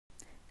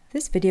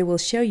This video will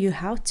show you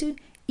how to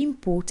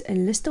import a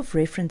list of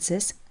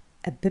references,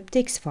 a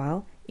BibTex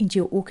file, into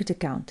your ORCID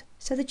account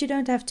so that you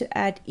don't have to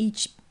add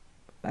each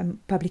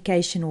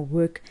publication or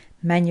work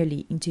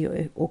manually into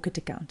your ORCID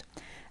account.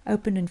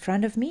 Open in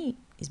front of me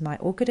is my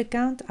ORCID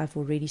account. I've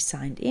already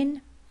signed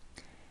in.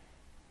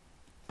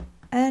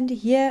 And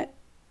here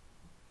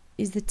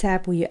is the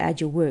tab where you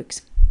add your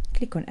works.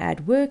 Click on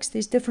Add Works.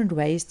 There's different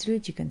ways to do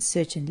it. You can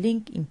search and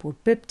link,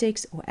 import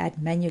BibTex, or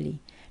add manually.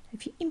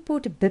 If you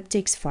import a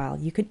BibTex file,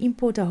 you can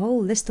import a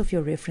whole list of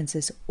your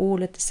references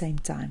all at the same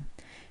time.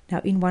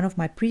 Now, in one of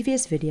my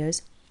previous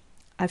videos,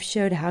 I've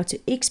showed how to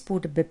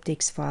export a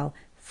BibTex file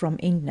from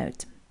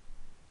EndNote.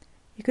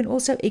 You can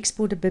also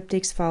export a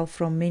BibTex file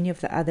from many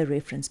of the other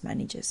reference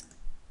managers.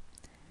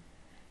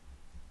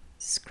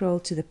 Scroll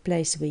to the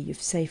place where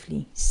you've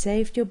safely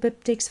saved your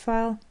BibTex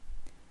file.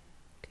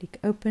 Click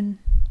Open,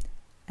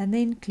 and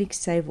then click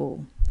Save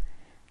All.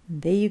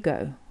 And there you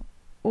go.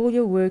 All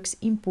your works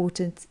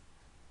imported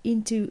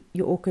into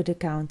your ORCID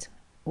account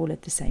all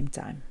at the same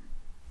time.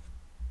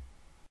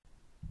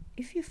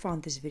 If you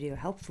found this video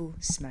helpful,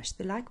 smash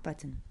the like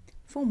button.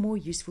 For more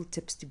useful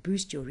tips to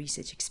boost your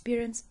research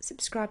experience,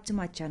 subscribe to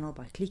my channel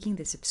by clicking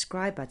the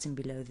subscribe button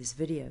below this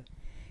video.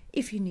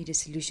 If you need a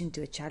solution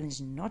to a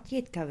challenge not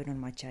yet covered on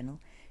my channel,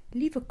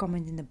 leave a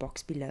comment in the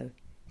box below.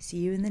 See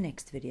you in the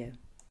next video.